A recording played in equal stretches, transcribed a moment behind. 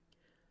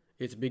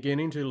It's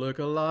beginning to look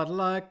a lot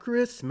like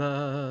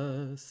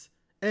Christmas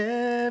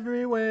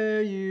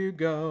everywhere you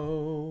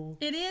go.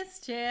 It is,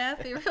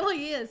 Jeff. It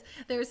really is.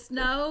 There's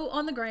snow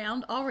on the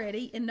ground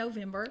already in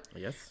November.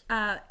 Yes.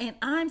 And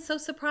I'm so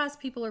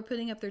surprised people are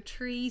putting up their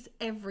trees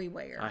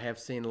everywhere. I have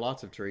seen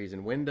lots of trees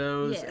in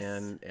windows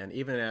Yes. and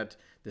even at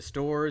the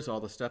stores, all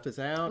the stuff is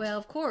out. Well,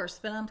 of course,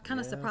 but I'm kind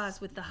of Yes. surprised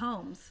with the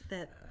homes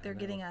that they're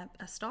getting a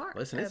start.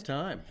 Listen, it's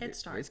time. Head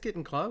start. It's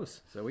getting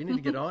close, so we need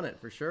to get on it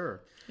for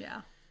sure.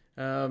 Yeah,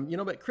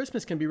 But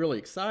Christmas can be really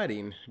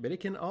exciting, but it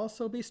can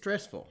also be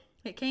stressful.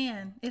 it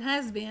can. It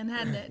has been,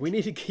 hasn't it? We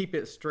need to keep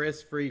it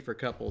stress-free for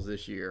couples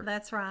this year.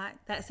 That's right.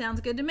 That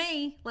sounds good to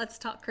me. Let's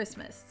talk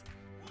Christmas.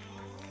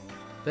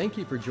 Thank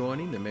you for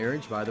joining the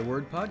Marriage by the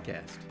Word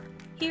podcast.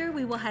 Here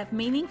we will have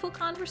meaningful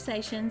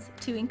conversations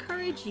to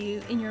encourage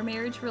you in your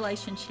marriage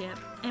relationship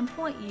and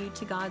point you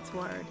to God's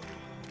Word.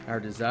 Our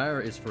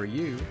desire is for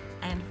you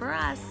And for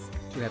us.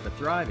 to have a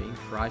thriving,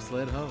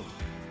 Christ-led home.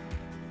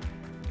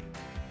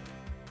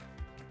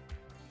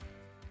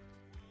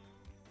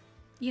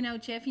 You know,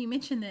 Jeff, you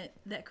mentioned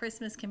that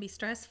Christmas can be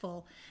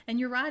stressful, and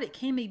you're right, it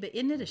can be, but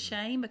isn't it a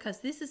shame? Because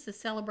this is the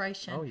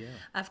celebration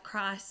of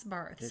Christ's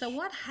birth. So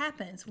what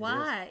happens?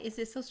 Why is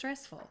it so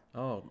stressful?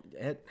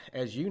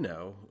 As you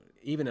know,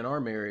 even in our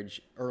marriage,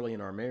 early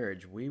in our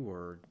marriage, we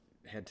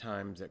had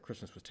times that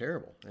Christmas was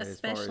terrible.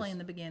 Especially in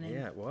the beginning.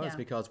 Yeah, it was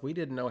because we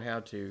didn't know how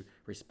to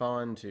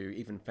respond to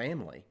even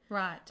family.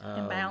 Right,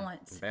 and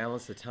balance.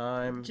 Balance the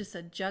time. Just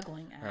a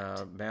juggling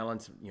act.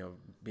 Balance,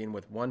 being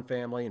with one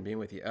family and being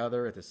with the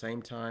other at the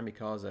same time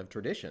because of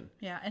tradition.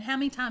 Yeah, and how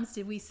many times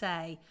did we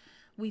say,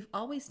 we've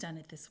always done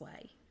it this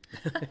way?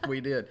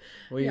 We did.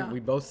 We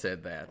both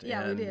said that.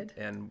 Yeah, we did.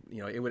 And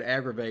it would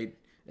aggravate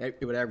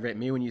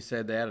me when you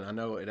said that, and I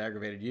know it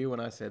aggravated you when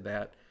I said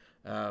that.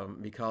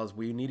 Because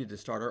we needed to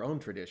start our own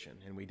tradition,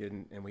 and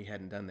we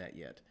hadn't done that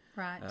yet.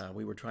 Right.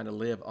 We were trying to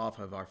live off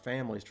of our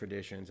family's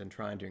traditions and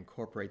trying to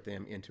incorporate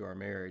them into our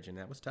marriage, and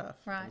that was tough.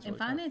 Right, Was and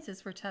really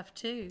finances were tough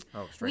too. Oh,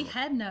 we extremely.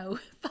 had no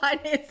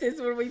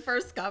finances when we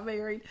first got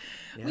married.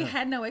 We Yeah.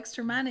 had no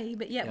extra money,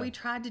 but yet we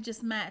tried to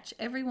just match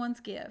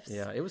everyone's gifts.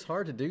 Yeah, it was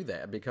hard to do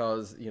that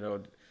because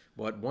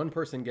what one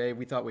person gave,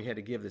 we thought we had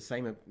to give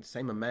the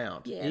same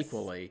amount Yes.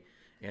 equally.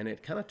 And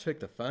it kind of took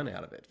the fun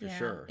out of it, for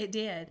sure. It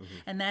did.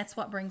 And that's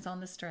what brings on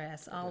the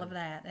stress, all of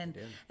that. And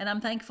I'm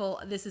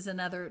thankful, this is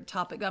another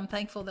topic, I'm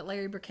thankful that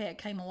Larry Burkett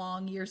came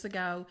along years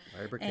ago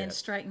Larry Burkett. and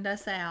straightened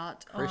us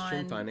out Christian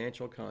on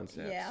financial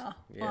concepts. Yeah,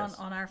 Yes.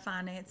 on our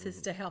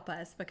finances to help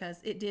us,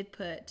 because it did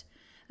put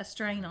a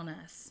strain on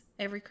us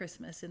every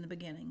Christmas in the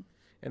beginning.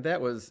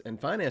 And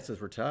finances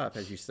were tough,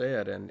 as you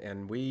said,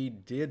 and we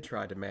did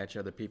try to match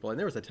other people. And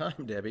there was a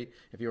time, Debbie,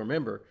 if you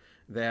remember,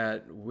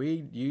 that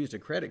we used a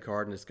credit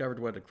card and discovered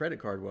what a credit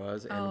card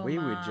was, and we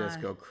would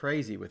just go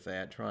crazy with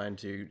that, trying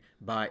to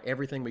buy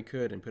everything we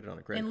could and put it on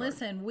a credit And card.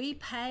 listen, we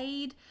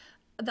paid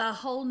the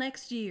whole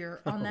next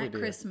year on that did.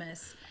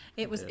 Christmas.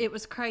 It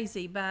was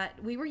crazy, but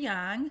we were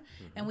young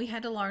and we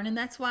had to learn, and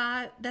that's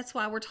why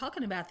we're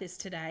talking about this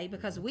today,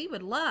 because we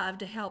would love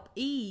to help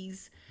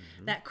ease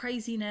that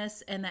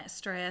craziness and that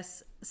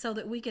stress so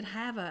that we could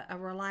have a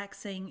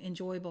relaxing,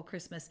 enjoyable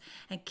Christmas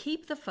and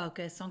keep the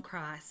focus on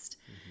Christ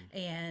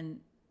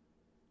and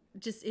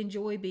just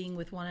enjoy being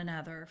with one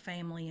another,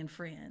 family and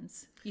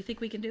friends. You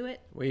think we can do it?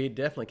 We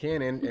definitely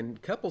can,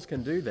 and couples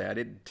can do that.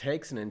 It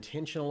takes an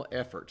intentional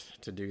effort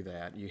to do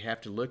that. You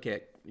have to look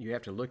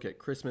at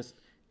Christmas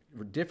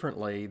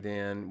differently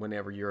than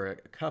whenever you're a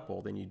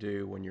couple than you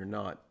do when you're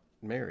not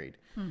married.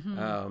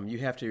 You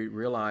have to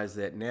realize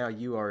that now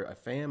you are a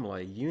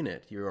family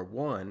unit. You are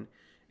one,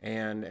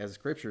 and as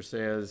Scripture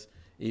says,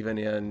 even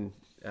in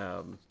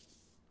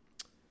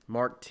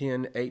Mark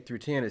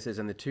 10:8-10, it says,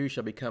 "And the two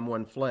shall become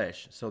one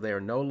flesh. So they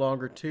are no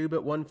longer two,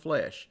 but one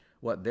flesh.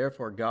 What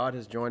therefore God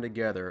has joined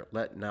together,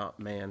 let not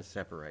man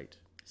separate."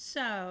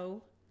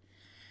 So,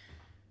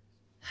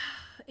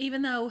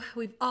 even though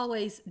we've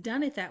always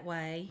done it that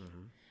way,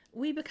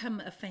 we become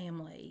a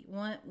family.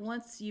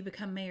 Once you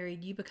become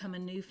married, you become a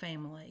new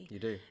family. You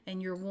do.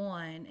 And you're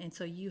one, and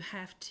so you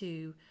have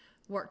to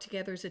work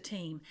together as a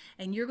team.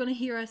 And you're going to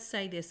hear us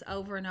say this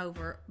over and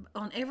over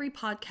on every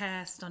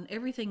podcast, on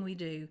everything we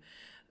do.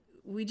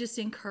 We just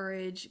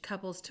encourage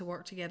couples to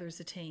work together as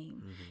a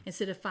team.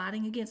 Instead of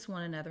fighting against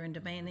one another and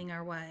demanding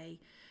our way.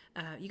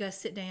 You guys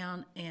sit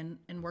down and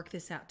work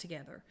this out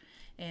together.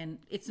 And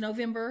it's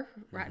November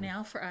right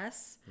now for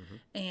us.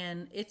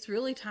 And it's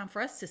really time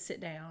for us to sit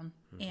down.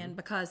 And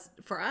because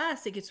for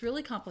us, it gets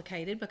really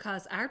complicated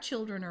because our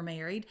children are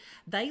married.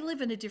 They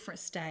live in a different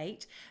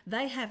state.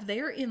 They have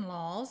their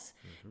in-laws.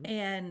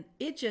 And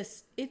it's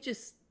just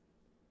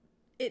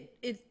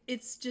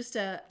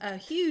a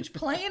huge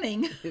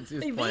planning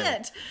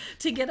event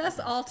to get us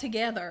all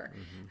together.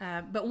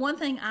 But one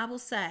thing I will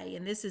say,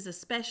 and this is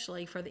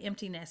especially for the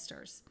empty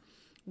nesters,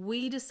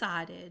 we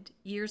decided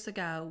years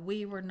ago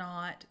we were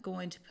not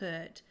going to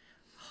put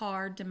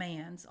hard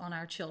demands on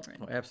our children.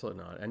 Well,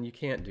 absolutely not, and you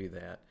can't do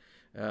that.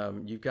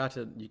 You've got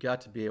to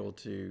be able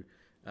to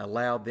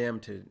allow them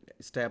to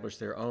establish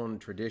their own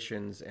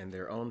traditions and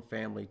their own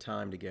family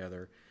time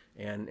together.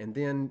 And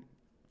then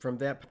from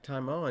that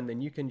time on,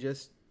 then you can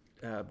just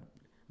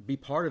be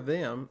part of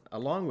them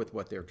along with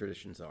what their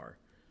traditions are.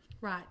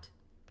 Right.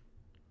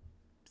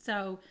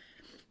 So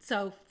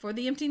for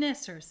the empty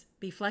nesters,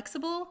 be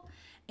flexible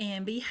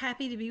and be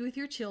happy to be with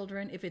your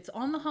children. If it's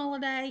on the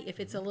holiday, if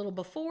it's a little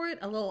before it,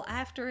 a little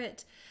after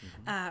it,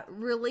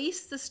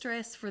 release the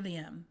stress for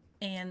them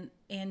and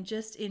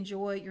just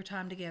enjoy your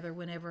time together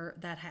whenever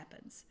that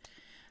happens.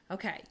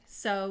 Okay,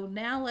 so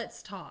now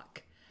let's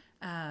talk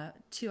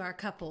to our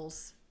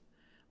couples.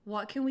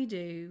 What can we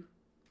do?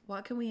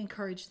 What can we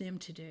encourage them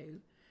to do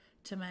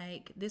to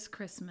make this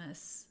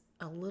Christmas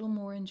a little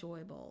more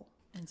enjoyable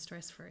and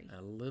stress-free?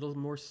 A little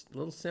more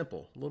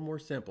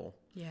simple.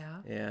 Yeah.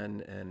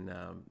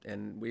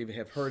 And we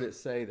have heard it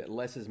say that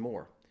less is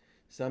more.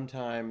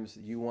 Sometimes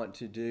you want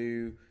to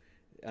do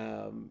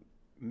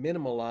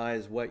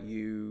minimalize what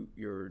your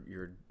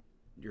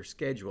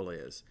schedule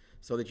is,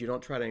 so that you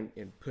don't try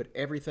to put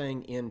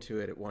everything into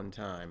it at one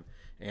time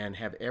and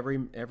have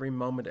every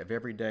moment of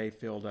every day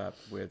filled up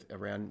with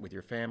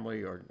your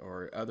family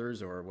or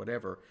others or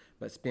whatever,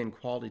 but spend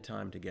quality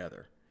time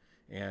together.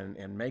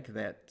 And make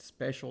that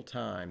special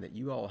time that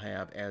you all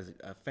have as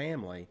a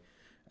family.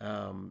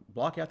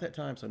 Block out that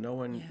time so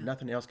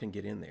nothing else can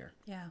get in there.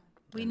 Yeah,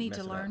 we need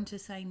to learn to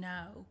say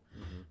no.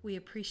 We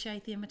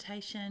appreciate the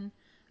invitation,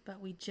 but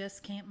we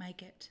just can't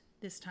make it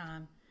this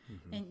time.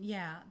 And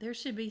yeah, there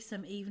should be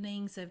some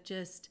evenings of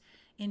just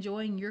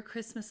enjoying your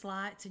Christmas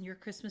lights and your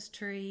Christmas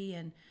tree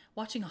and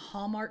watching a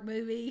Hallmark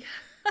movie.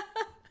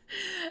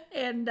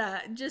 And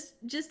just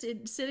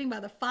sitting by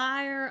the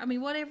fire. I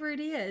mean, whatever it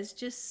is,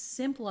 just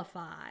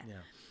simplify.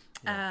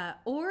 Yeah.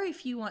 Or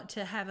if you want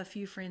to have a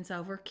few friends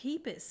over,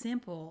 keep it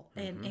simple.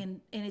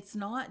 And it's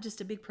not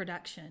just a big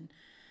production.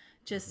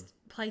 Just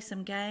play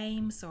some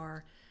games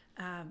or,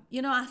 I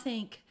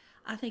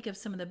think of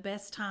some of the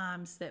best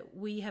times that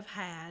we have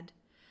had.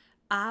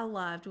 I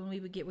loved when we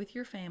would get with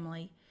your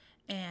family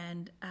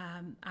and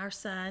our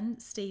son,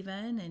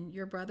 Stephen, and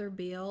your brother,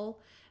 Bill.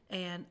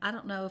 And I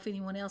don't know if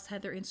anyone else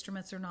had their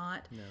instruments or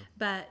not,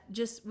 but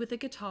just with the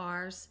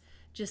guitars,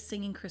 just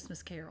singing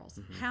Christmas carols.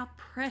 How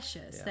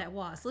precious that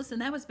was. Listen,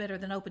 that was better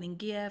than opening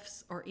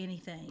gifts or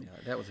anything. Yeah,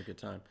 that was a good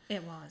time.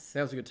 It was.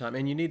 That was a good time.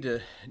 And you need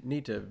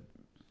to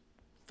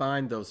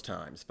find those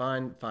times.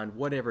 Find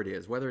whatever it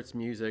is, whether it's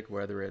music,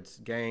 whether it's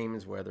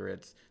games, whether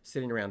it's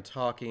sitting around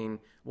talking,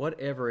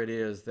 whatever it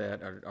is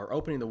that are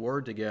opening the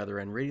Word together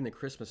and reading the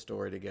Christmas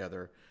story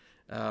together.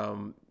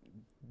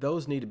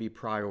 Those need to be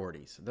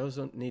priorities. Those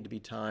don't need to be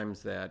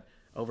times that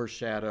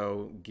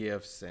overshadow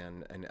gifts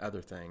and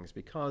other things,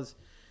 because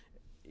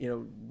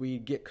we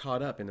get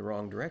caught up in the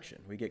wrong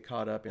direction. We get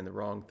caught up in the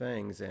wrong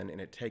things, and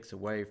it takes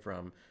away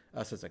from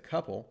us as a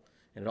couple,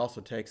 and it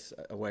also takes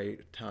away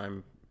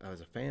time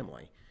as a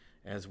family,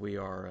 as we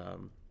are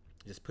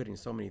just putting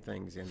so many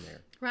things in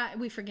there. Right,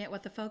 we forget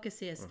what the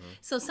focus is.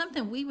 So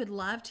something we would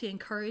love to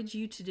encourage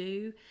you to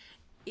do,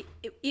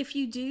 if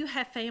you do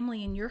have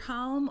family in your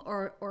home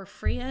or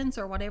friends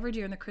or whatever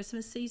during the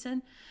Christmas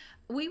season,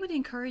 we would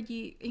encourage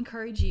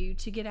you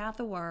to get out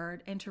the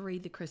Word and to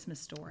read the Christmas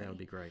story. That would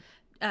be great.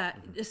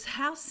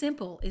 How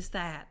simple is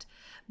that?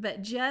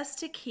 But just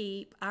to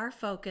keep our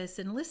focus,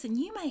 and listen,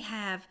 you may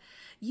have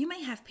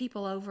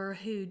people over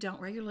who don't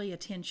regularly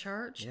attend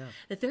church,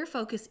 that their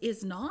focus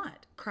is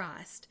not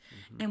Christ.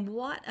 And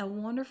what a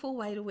wonderful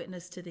way to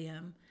witness to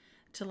them,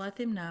 to let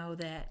them know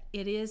that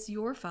it is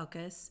your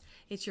focus,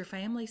 it's your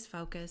family's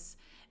focus,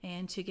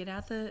 and to get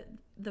out the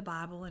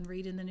Bible and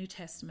read in the New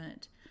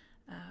Testament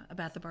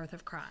about the birth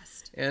of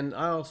Christ. And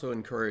I also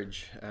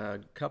encourage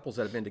couples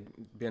that have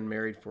been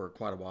married for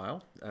quite a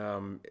while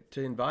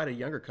to invite a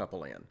younger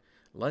couple in.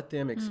 Let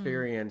them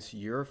experience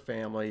your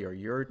family or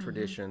your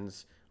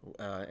traditions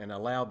and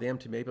allow them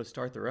to be able to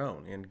start their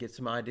own and get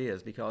some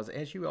ideas. Because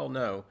as you all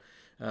know,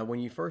 when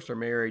you first are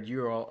married,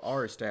 you all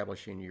are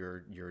establishing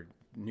your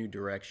new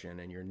direction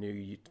and your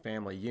new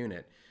family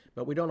unit.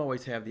 But we don't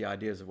always have the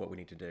ideas of what we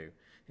need to do.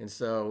 And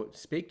so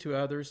speak to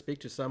others, speak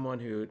to someone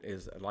who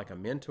is like a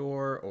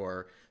mentor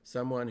or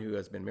someone who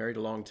has been married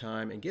a long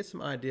time, and get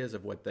some ideas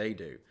of what they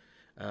do,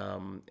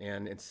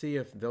 and see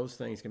if those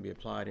things can be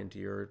applied into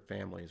your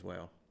family as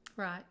well.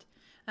 Right.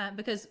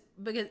 Because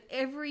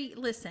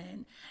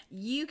listen,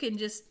 you can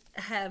just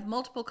have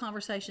multiple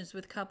conversations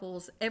with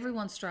couples.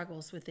 Everyone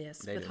struggles with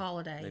this, with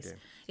holidays. They do.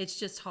 It's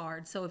just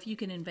hard. So if you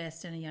can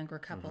invest in a younger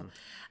couple.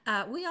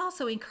 We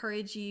also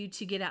encourage you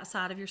to get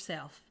outside of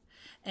yourself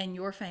and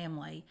your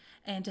family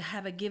and to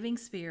have a giving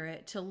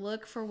spirit, to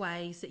look for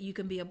ways that you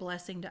can be a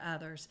blessing to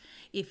others.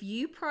 If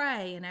you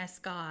pray and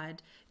ask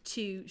God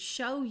to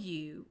show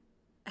you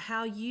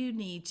how you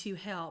need to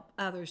help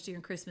others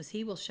during Christmas,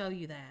 He will show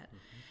you that.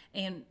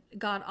 And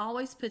God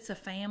always puts a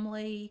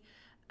family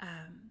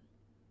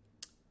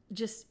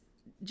just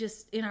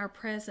just in our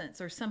presence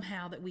or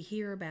somehow that we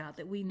hear about,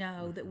 that we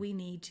know that we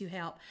need to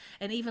help.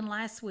 And even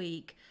last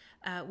week,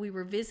 we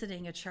were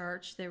visiting a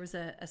church. There was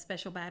a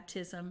special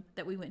baptism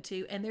that we went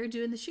to, and they're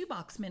doing the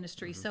shoebox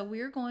ministry. So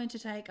we're going to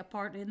take a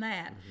part in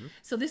that.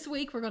 So this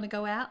week we're going to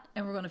go out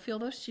and we're going to fill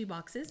those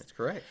shoeboxes. That's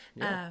correct.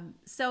 Yeah.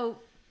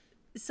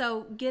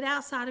 So get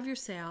outside of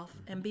yourself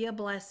and be a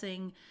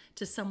blessing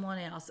to someone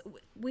else.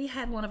 We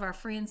had one of our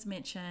friends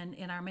mention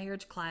in our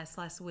marriage class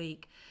last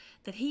week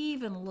that he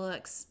even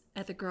looks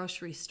at the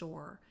grocery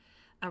store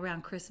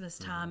around Christmas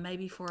time,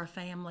 maybe for a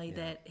family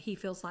that he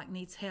feels like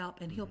needs help,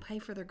 and he'll pay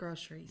for their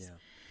groceries. Yeah.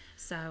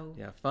 So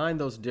Find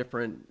those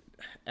different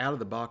out of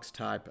the box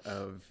type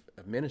of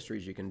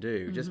ministries you can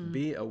do. Just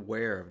be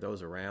aware of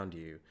those around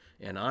you.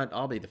 And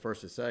I'll be the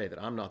first to say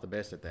that I'm not the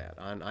best at that.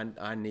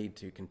 I need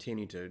to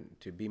continue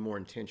to be more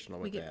intentional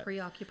with that. we get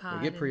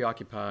preoccupied. We get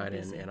preoccupied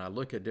busy. and I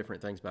look at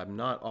different things, but I'm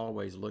not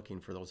always looking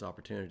for those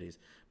opportunities.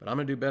 But I'm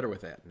going to do better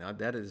with that. Now,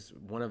 that is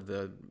one of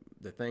the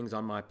things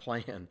on my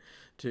plan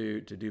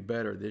to do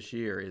better this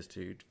year, is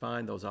to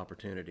find those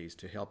opportunities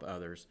to help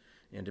others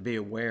and to be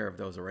aware of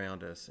those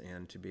around us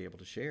and to be able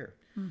to share.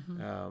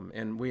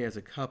 And we as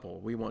a couple,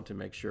 we want to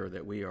make sure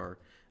that we are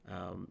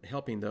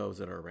helping those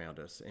that are around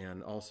us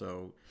and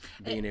also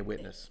being a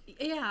witness.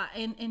 Yeah,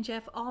 and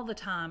Jeff, all the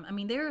time. I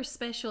mean, there are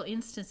special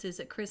instances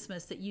at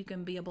Christmas that you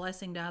can be a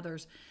blessing to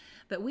others,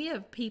 but we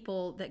have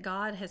people that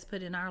God has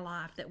put in our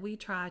life that we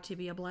try to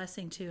be a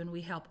blessing to, and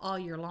we help all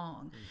year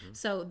long.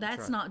 So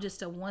that's not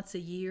just a once a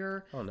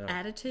year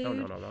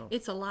attitude. No.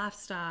 It's a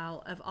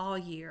lifestyle of all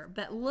year.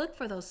 But look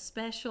for those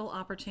special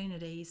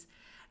opportunities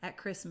at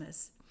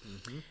Christmas.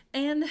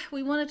 And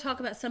we want to talk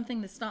about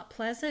something that's not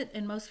pleasant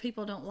and most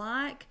people don't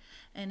like,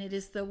 and it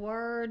is the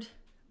word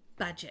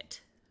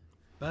budget.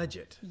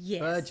 Budget.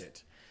 Yes.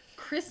 Budget.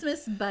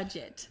 Christmas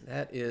budget.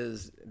 That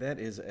is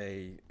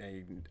a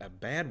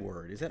bad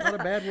word. Is that not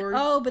a bad word?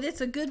 Oh, but it's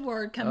a good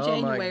word come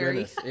January. My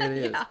goodness, it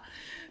is. Yeah.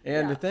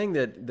 And the thing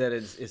that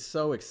is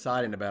so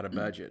exciting about a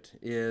budget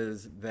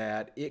is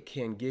that it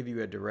can give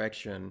you a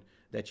direction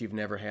that you've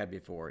never had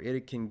before.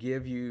 It can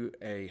give you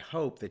a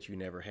hope that you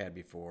never had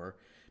before,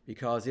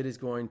 because it is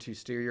going to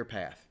steer your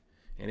path,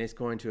 and it's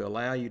going to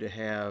allow you to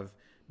have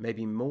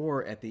maybe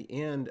more at the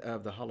end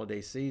of the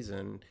holiday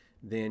season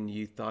than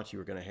you thought you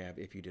were going to have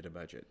if you did a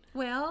budget.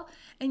 Well,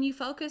 and you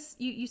focus,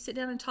 you sit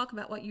down and talk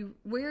about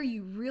where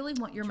you really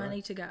want your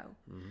money to go,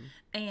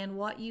 and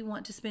what you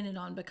want to spend it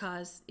on.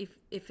 Because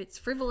if it's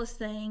frivolous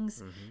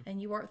things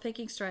and you aren't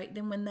thinking straight,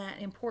 then when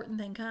that important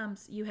thing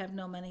comes, you have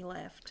no money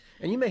left.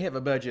 And you may have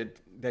a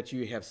budget that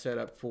you have set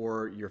up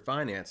for your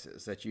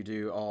finances that you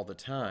do all the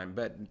time,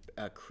 but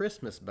a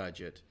Christmas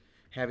budget,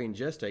 having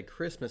just a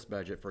Christmas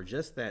budget for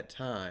just that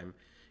time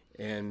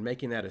and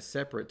making that a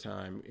separate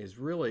time, is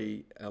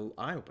really an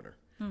eye-opener.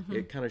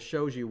 It kind of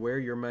shows you where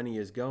your money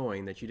is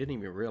going that you didn't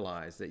even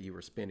realize that you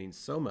were spending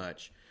so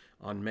much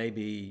on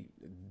maybe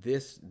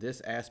this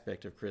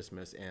aspect of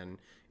Christmas, and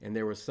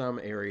there were some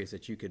areas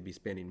that you could be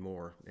spending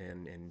more,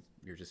 and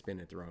you're just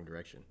spending it the wrong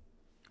direction.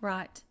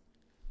 Right.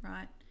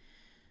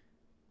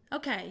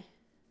 Okay,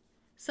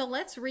 so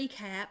let's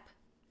recap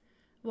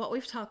what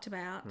we've talked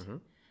about,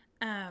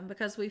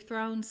 because we've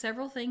thrown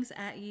several things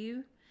at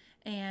you,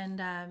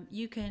 and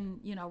you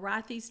can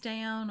write these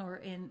down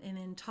and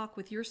then talk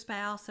with your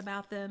spouse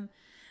about them.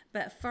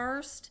 But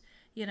first,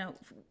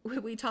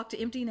 we talk to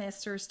empty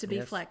nesters to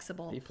be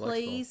flexible.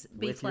 Please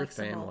be with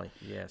flexible. Your family.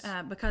 Yes.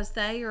 Because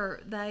they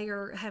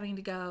are having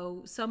to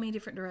go so many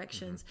different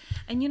directions.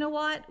 And you know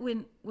what?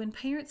 When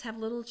parents have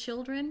little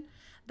children,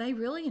 they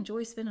really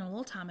enjoy spending a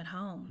little time at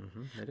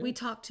home. We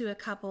talked to a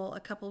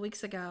couple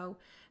weeks ago.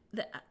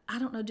 I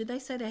don't know, did they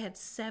say they had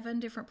 7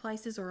 different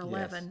places or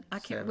 11? Yes, I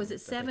can't. 7. Was it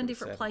 7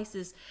 different 7.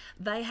 places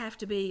they have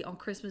to be on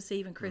Christmas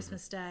Eve and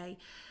Christmas Day?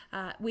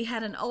 We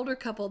had an older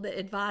couple that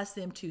advised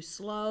them to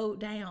slow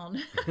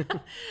down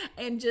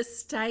and just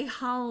stay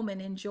home and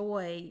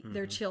enjoy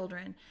their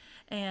children.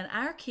 And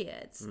our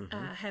kids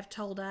have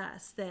told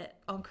us that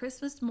on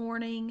Christmas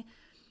morning,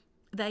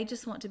 they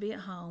just want to be at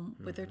home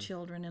with their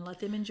children and let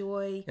them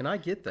enjoy. And I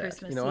get that.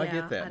 Christmas. I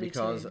get that I do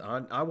because too.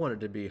 I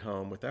wanted to be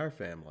home with our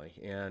family,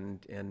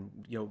 and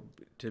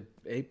to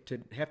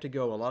have to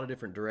go a lot of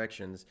different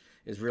directions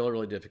is really,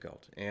 really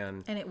difficult.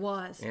 And it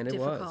was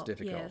difficult.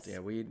 Yes. Yeah,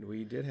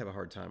 we did have a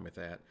hard time with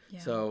that.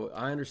 Yeah. So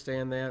I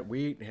understand that.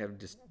 We have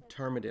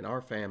determined in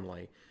our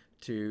family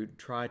to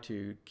try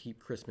to keep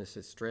Christmas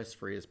as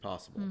stress-free as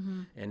possible,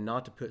 and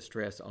not to put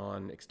stress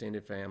on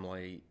extended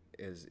family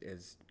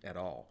as at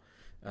all.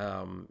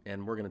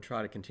 And we're going to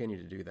try to continue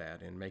to do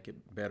that and make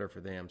it better for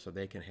them so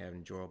they can have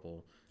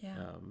enjoyable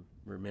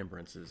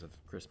remembrances of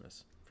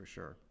Christmas, for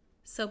sure.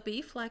 So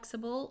be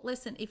flexible.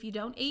 Listen, if you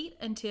don't eat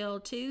until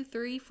 2,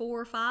 3,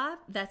 4, 5,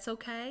 that's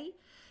okay.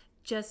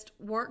 Just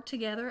work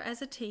together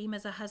as a team,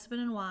 as a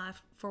husband and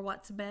wife, for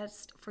what's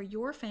best for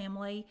your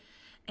family,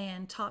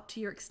 and talk to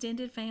your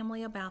extended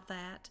family about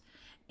that.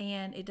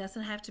 And it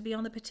doesn't have to be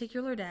on the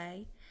particular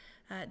day.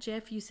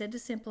 Jeff, you said to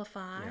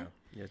simplify.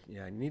 Yeah,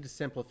 you need to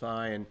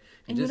simplify and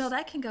And just,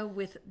 that can go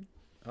with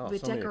Oh,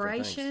 with so many different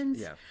things. decorations.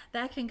 Yeah.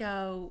 That can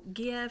go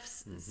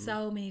gifts,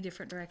 so many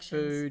different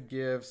directions. Food,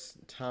 gifts,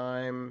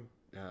 time,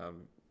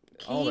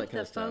 all that Keep kind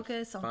the of stuff.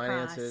 focus on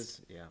Finances.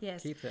 Christ. Yeah.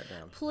 Yes. Keep that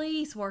down.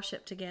 Please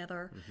worship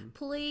together.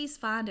 Please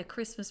find a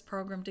Christmas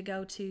program to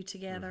go to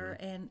together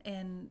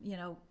and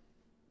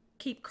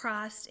keep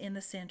Christ in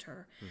the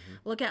center.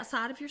 Look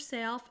outside of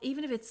yourself,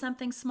 even if it's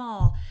something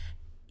small.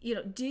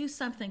 Do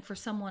something for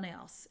someone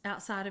else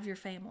outside of your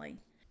family.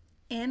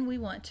 And we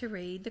want to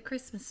read the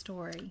Christmas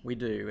story. We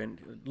do.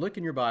 And look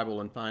in your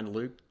Bible and find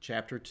Luke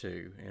chapter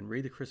 2 and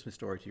read the Christmas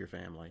story to your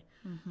family.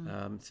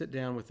 Sit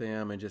down with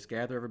them and just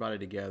gather everybody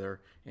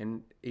together,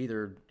 and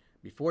either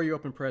before you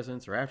open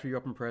presents or after you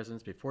open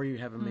presents, before you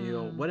have a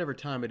meal, whatever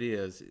time it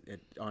is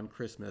on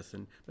Christmas.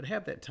 But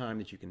have that time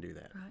that you can do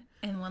that. Right.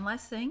 And one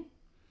last thing,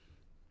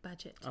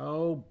 budget.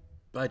 Oh,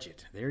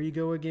 budget. There you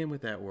go again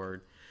with that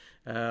word.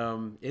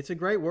 It's a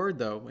great word,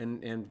 though,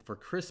 and for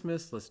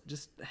Christmas, let's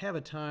just have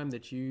a time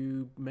that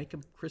you make a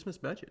Christmas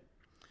budget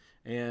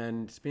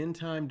and spend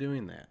time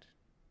doing that.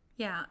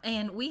 Yeah,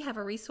 and we have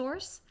a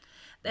resource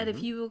that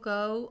if you will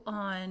go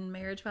on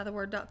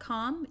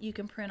marriagebytheword.com, you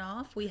can print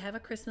off. We have a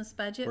Christmas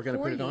budget. We're going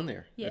to put it you. on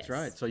there. Yes. That's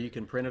right. So you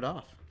can print it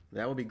off.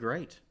 That would be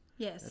great.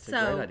 Yes. That's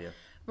so a great idea.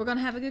 We're going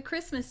to have a good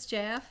Christmas,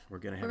 Jeff. We're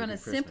going to have a good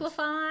Christmas.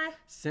 Simplify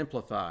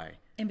Simplify.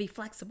 and be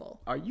flexible.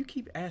 You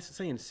keep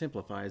saying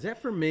simplify. Is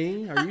that for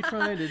me? Are you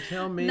trying to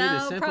tell me to No,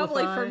 simplify?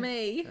 probably for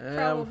me.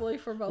 Probably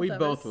for both we of us.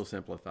 We both will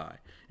simplify.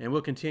 And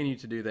we'll continue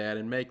to do that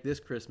and make this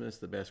Christmas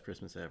the best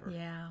Christmas ever.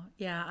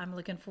 Yeah, I'm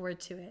looking forward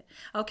to it.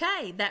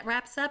 Okay, that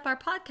wraps up our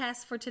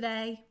podcast for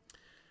today.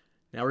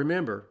 Now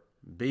remember,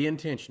 be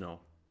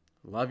intentional,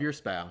 love your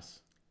spouse,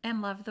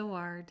 and love the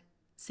Word.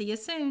 See you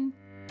soon.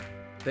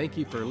 Thank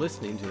you for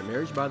listening to the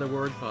Marriage by the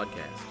Word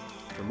podcast.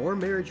 For more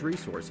marriage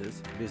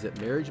resources, visit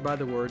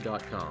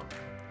marriagebytheword.com.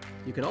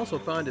 You can also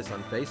find us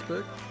on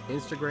Facebook,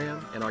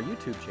 Instagram, and our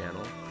YouTube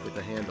channel with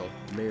the handle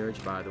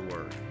Marriage by the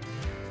Word.